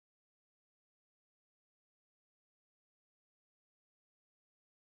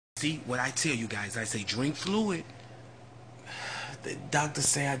See, what I tell you guys, I say drink fluid. The doctor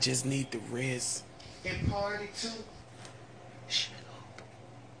say I just need the rest. And party too. Shut up.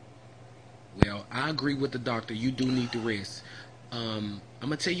 Well, I agree with the doctor. You do need the rest. I'm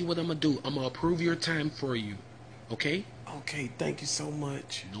gonna tell you what I'm gonna do. I'm gonna approve your time for you. Okay? Okay, thank you so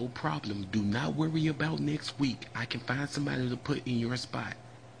much. No problem. Do not worry about next week. I can find somebody to put in your spot.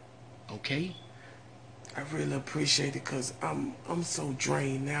 Okay? I really appreciate it because I'm so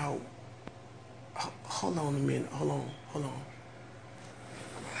drained now. Hold on a minute. Hold on.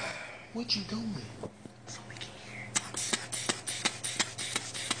 What you doing? So we can hear.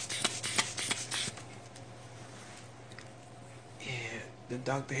 Yeah, the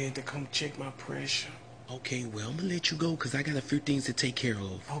doctor had to come check my pressure. Okay, well, I'm gonna let you go because I got a few things to take care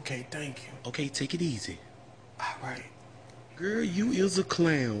of. Okay, thank you. Okay, take it easy. All right. Girl, you is a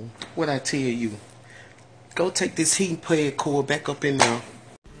clown. What I tell you? Go take this heating pad cord back up in there.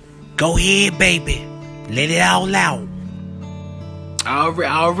 Go ahead, baby. Let it all out. I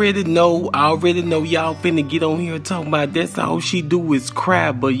already know y'all finna get on here talking about that's all she do is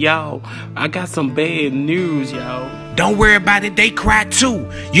cry, but y'all, I got some bad news, y'all. Don't worry about it, they cry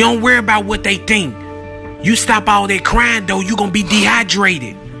too. You don't worry about what they think. You stop all that crying though, you gonna be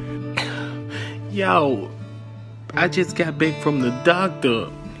dehydrated. Yo, I just got back from the doctor.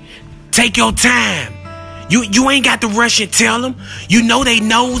 Take your time. You ain't got to rush and tell them. You know they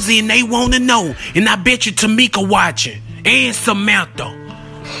nosy and they want to know. And I bet you TAMEKA watching. And Samantha.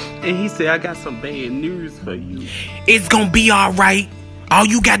 And he said, I got some bad news for you. It's gonna be alright. All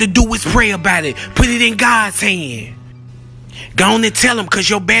you got to do is pray about it. Put it in God's hand. Go on and tell him because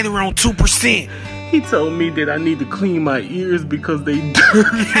your battery on 2%. He told me that I need to clean my ears because they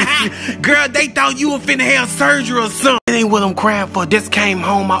dirty. Girl, they thought you were finna have surgery or something. That ain't what I'm crying for. Just came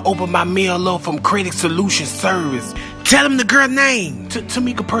home, I opened my mail up from Credit Solution Service. Tell him the girl name.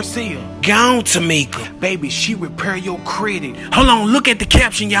 TAMEKA Purcell. Go on, TAMEKA. Baby, she repair your credit. Hold on, look at the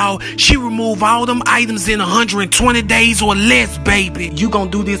caption, y'all. She remove all them items in 120 days or less, baby. You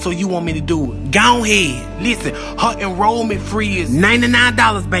gonna do this or you want me to do it? Go ahead. Listen, her enrollment free is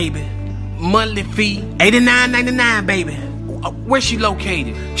 $99, baby. Monthly fee, $89.99, baby. Where's she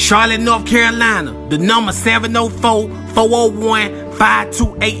located? Charlotte, North Carolina. The number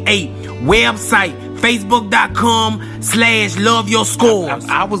 704-401-5288. Website, facebook.com/loveyourscores.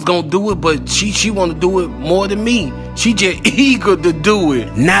 I was gonna do it, but she wanna do it more than me. She just eager to do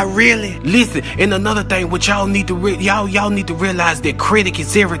it. Not really. Listen, and another thing, what y'all need to y'all need to realize that credit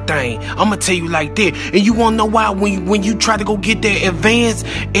is everything. I'ma tell you like that. And you wanna know why? When you try to go get that advance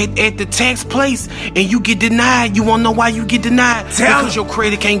at the tax place and you get denied, you wanna know why you get denied? Because your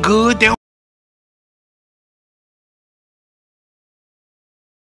credit ain't good. They don't.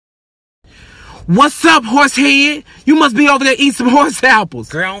 What's up, horsehead? You must be over there eating some horse apples.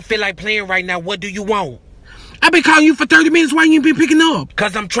 Girl, I don't feel like playing right now. What do you want? I've been calling you for 30 minutes. Why you ain't been picking up?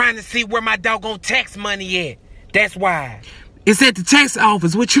 Because I'm trying to see where my doggone tax money at. That's why. It's at the tax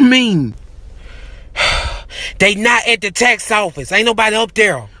office. What you mean? They not at the tax office. Ain't nobody up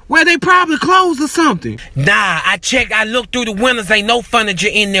there. Well, they probably closed or something. Nah, I checked. I looked through the windows. Ain't no furniture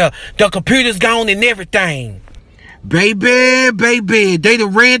in there. The computer's gone and everything. Baby, they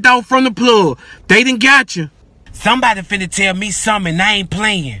done ran off from the plug. They done got you. Somebody finna tell me something and I ain't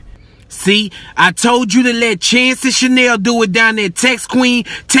playing. See, I told you to let Chance and Chanel do it down there at Tax Queen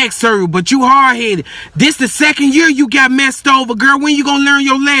Tax Service, but you hard-headed. This the second year you got messed over, girl. When you gonna learn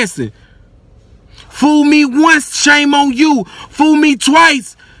your lesson? Fool me once, shame on you. Fool me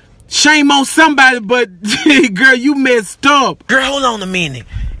twice, shame on somebody, but girl, you messed up. Girl, hold on a minute.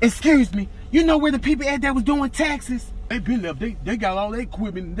 Excuse me, you know where the people at that was doing taxes? They been left. They got all their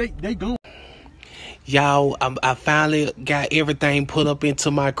equipment. They gone. Y'all, I finally got everything put up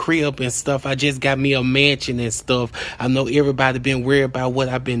into my crib and stuff. I just got me a mansion and stuff. I know everybody been worried about what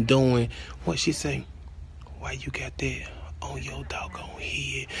I've been doing. What she say? Why you got that on your doggone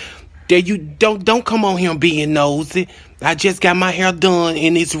head? There, you don't come on here being nosy. I just got my hair done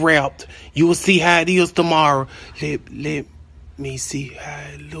and it's wrapped. You will see how it is tomorrow. Let me see how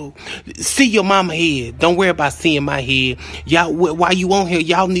it look. See your mama head. Don't worry about seeing my head. Y'all, while you on here,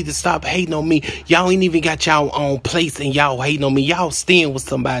 y'all need to stop hating on me. Y'all ain't even got y'all own place and y'all hating on me. Y'all staying with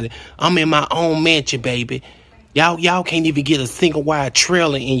somebody. I'm in my own mansion, baby. Y'all can't even get a single wide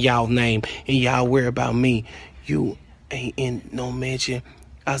trailer in y'all name and y'all worry about me. You ain't in no mansion.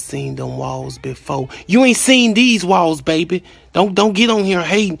 I seen them walls before. You ain't seen these walls, baby. Don't get on here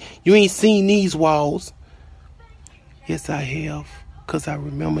hating. You ain't seen these walls. Yes, I have, cause I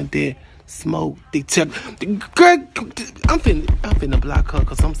remember that smoke detector. Girl, I'm finna block her,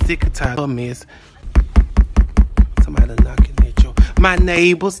 cause I'm sick and tired of her mess. Somebody knocking at your. My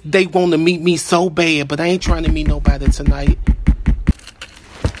neighbors, they want to meet me so bad, but I ain't trying to meet nobody tonight.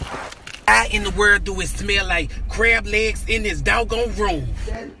 How in the world do it smell like crab legs in this doggone room?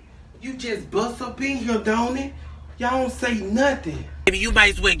 You just bust up in here, don't it? Y'all don't say nothing. Baby, you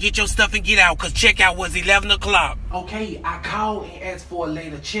might as well get your stuff and get out, because checkout was 11 o'clock. Okay, I called and asked for a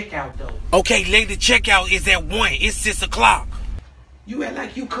later checkout, though. Okay, later checkout is at 1. It's 6 o'clock. You act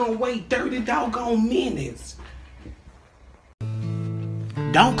like you can't wait 30 doggone minutes.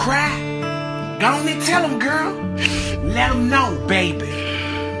 Don't cry. Go on and tell them, girl. Let them know, baby.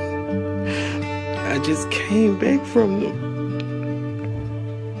 I just came back from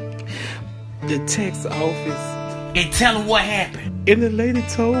the tax office. And tell them what happened. And the lady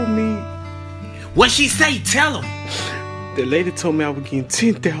told me. What she say? Tell them. The lady told me I was getting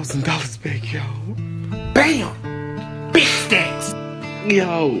 $10,000 back, y'all. Bam! Big stacks.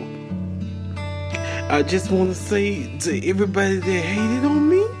 Yo. I just want to say to everybody that hated on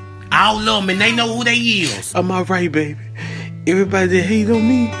me. I don't love them and they know who they is. I'm alright, baby. Everybody that hated on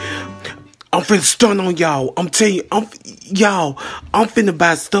me, I'm finna stun on y'all. I'm telling you, I'm finna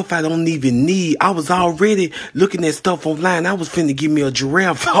buy stuff I don't even need. I was already looking at stuff online. I was finna give me a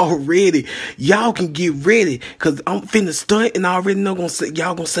giraffe already. Y'all can get ready, cause I'm finna stunt and I already know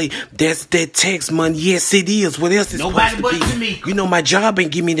y'all gonna say that's that tax money. Yes, it is. What else is supposed to be? Tameka. You know my job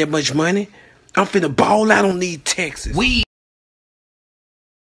ain't give me that much money. I'm finna ball. I don't need taxes.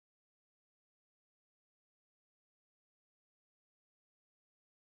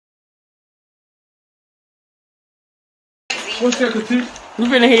 What's that, Katik? We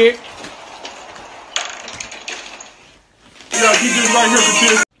finna hear it. Yeah, keep this right here,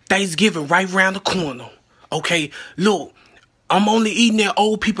 Katik. Thanksgiving right around the corner. Okay, look, I'm only eating at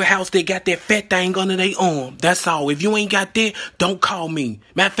old people's house that got that fat thing under their arm. That's all. If you ain't got that, don't call me.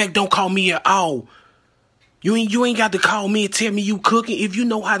 Matter of fact, don't call me at all. You ain't got to call me and tell me you cooking. If you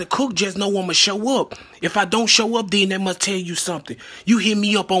know how to cook, just know I'ma show up. If I don't show up, then that must tell you something. You hit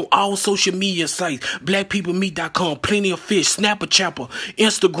me up on all social media sites. BlackPeopleMeet.com, Plenty of Fish, Snapper Chapper,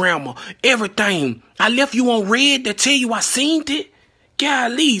 Instagrammer, everything. I left you on red to tell you I seen it.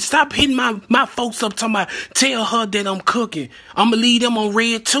 Golly, stop hitting my folks up talking about tell her that I'm cooking. I'ma leave them on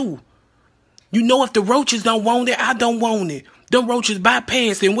red too. You know if the roaches don't want it, I don't want it. Them roaches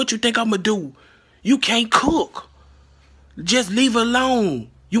bypass, and what you think I'ma do? You can't cook. Just leave it alone.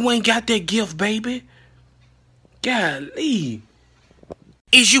 You ain't got that gift, baby. Golly.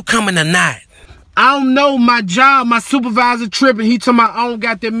 Is you coming or not? I don't know. My job, my supervisor tripping. He told me I don't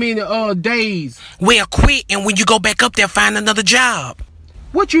got that many days. Well, quit, and when you go back up there, find another job.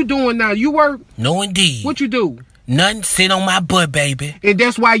 What you doing now? You work? No, indeed. What you do? Nothing. Sit on my butt, baby. And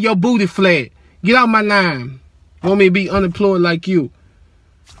that's why your booty flat. Get out my line. Want me to be unemployed like you?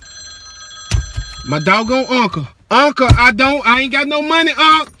 My doggone uncle. Uncle, I ain't got no money,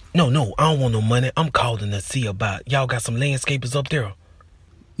 Unc. No, I don't want no money. I'm calling to see about, y'all got some landscapers up there?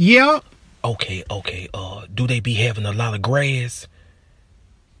 Yeah. Okay. Do they be having a lot of grass?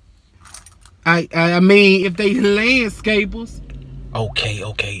 I mean, if they landscapers.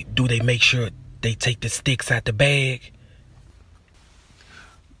 Okay. Do they make sure they take the sticks out the bag?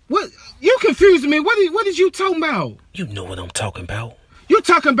 What? You confusing me. What is you talking about? You know what I'm talking about. You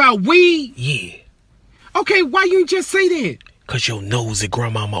talking about weed? Yeah. Okay, why you just say that? Cause your nosy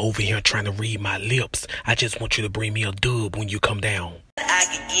grandmama over here trying to read my lips. I just want you to bring me a dub when you come down. I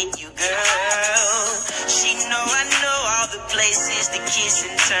can get you, girl. She know I know all the places to kiss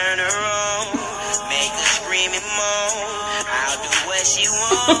and turn her on. Make her scream and moan. I'll do what she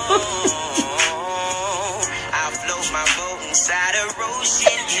wants. I'll float my boat inside her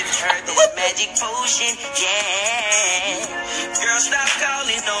ocean. Give her this magic potion, yeah. Girl, stop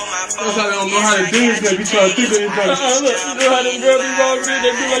calling on my phone. That's how they don't know how to do this. They be trying to think of anything. Look, you know how them girls be walking in,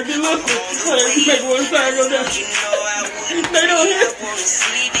 they do like they listen. They make one side go down. They don't hear. They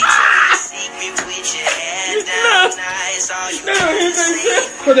don't hear themselves.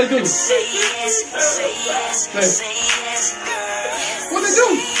 What they do? What they do?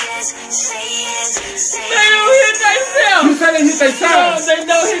 They don't hit themselves. You say they hit their sides? No, they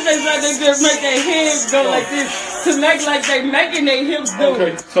don't hit themselves. They just make their hands go like this to make like they making their hips do.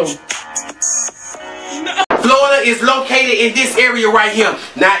 Okay, so. Florida is located in this area right here.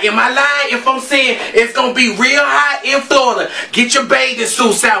 Now, am I lying if I'm saying it's going to be real hot in Florida? Get your bathing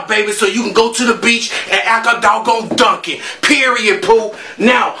suits out, baby, so you can go to the beach and act a doggone donkey. Period, poo.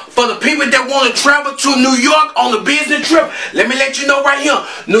 Now, for the people that want to travel to New York on a business trip, let me let you know right here.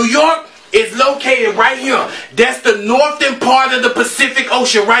 New York, is located right here. That's the northern part of the Pacific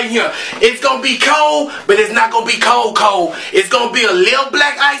Ocean right here. It's gonna be cold, but it's not gonna be cold cold. It's gonna be a little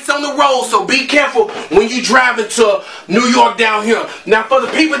black ice on the road, so be careful when you driving to New York down here. Now for the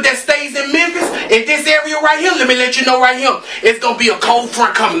people that stays in Memphis, in this area right here, let me let you know right here, it's gonna be a cold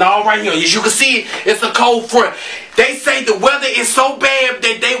front coming all right here. As you can see, it's a cold front. They say the weather is so bad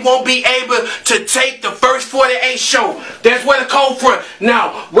that they won't be able to take the first 48 show. That's where the cold front.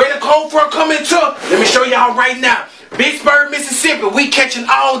 Now, where the cold front coming to, let me show y'all right now. Vicksburg, Mississippi, we catching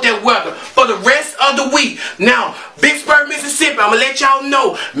all that weather for the rest of the week. Now, Vicksburg, Mississippi, I'm gonna let y'all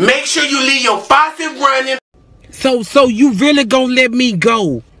know, make sure you leave your faucet running. So you really gonna let me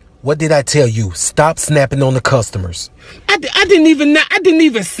go? What did I tell you? Stop snapping on the customers. I didn't even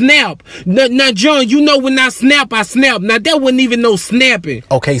snap. Now, John, you know when I snap, I snap. Now, that wasn't even no snapping.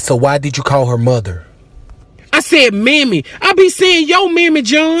 Okay, so why did you call her mother? I said mammy. I be saying yo mammy,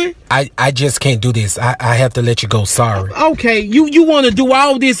 John. I just can't do this. I have to let you go. Sorry. Okay, you want to do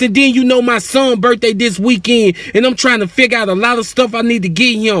all this, and then you know my son's birthday this weekend, and I'm trying to figure out a lot of stuff I need to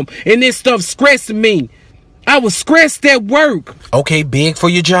get him, and this stuff stressing me. I was stressed at work. Okay, beg for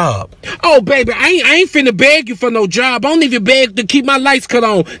your job. Oh, baby, I ain't finna beg you for no job. I don't even beg to keep my lights cut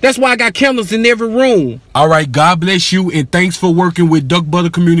on. That's why I got candles in every room. All right, God bless you, and thanks for working with Duck Butter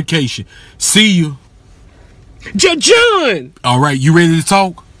Communication. See you. John! All right, you ready to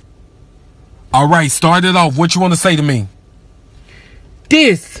talk? All right, start it off. What you want to say to me?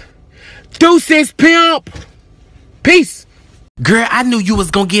 This. Deuces, pimp. Peace. Girl, I knew you was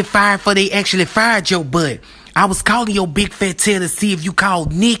gonna get fired before they actually fired your butt. I was calling your big fat tail to see if you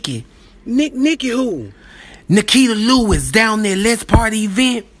called Nikki. Nikki who? Nikita Lewis down there, Let's Party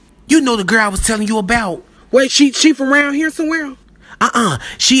event. You know the girl I was telling you about. Wait, she from around here somewhere?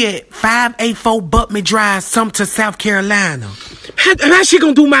 She at 584 Butman Drive, Sumter, South Carolina. How she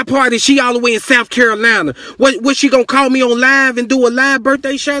gonna do my party? She all the way in South Carolina. What she gonna call me on live and do a live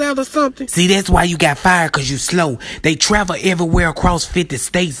birthday shout out or something? See, that's why you got fired, cause you slow. They travel everywhere across 50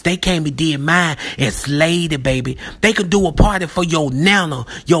 states. They came and did mine and slayed it, baby. They could do a party for your nana,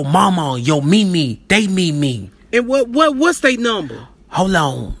 your mama, your Mimi. They me. And what's their number? Hold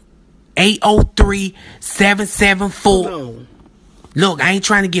on. 803-774. Hold on. Look, I ain't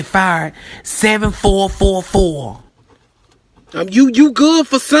trying to get fired. 7444. You good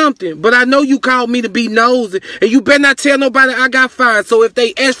for something, but I know you called me to be nosy, and you better not tell nobody I got fired. So if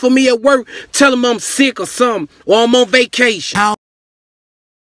they ask for me at work, tell them I'm sick or something, or I'm on vacation.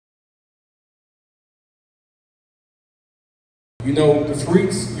 You know, the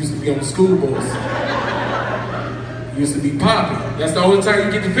freaks used to be on the school bus. Used to be popping. That's the only time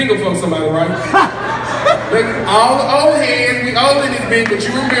you get the finger fuck somebody, right? Like, all the old heads, we old in this bitch, but you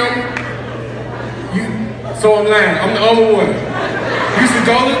remember, so I'm lying, I'm the only one. Used to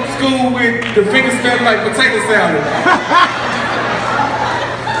go to school with the fingers smelling like potato salad.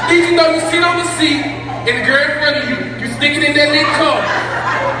 Even though you sit on the seat, and the girl in front of you, you stick it in that little cup.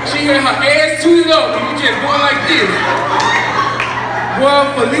 She got her ass tooted up, and you just going like this. Well,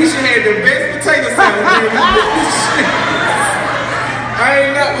 Felicia had the best potato salad, man. I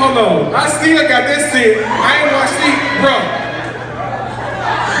ain't not, hold on. I still got that shit. I ain't watched sleep, bro.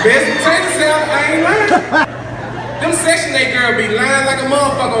 Best potato salad, I ain't lying. Them Section 8 girl be lying like a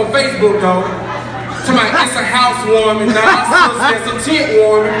motherfucker on Facebook, though. Somebody, it's a housewarming. Now I still said some tent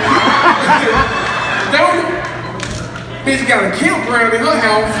warming. Don't bitch got a campground in her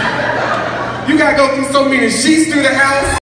house. You gotta go through so many sheets through the house.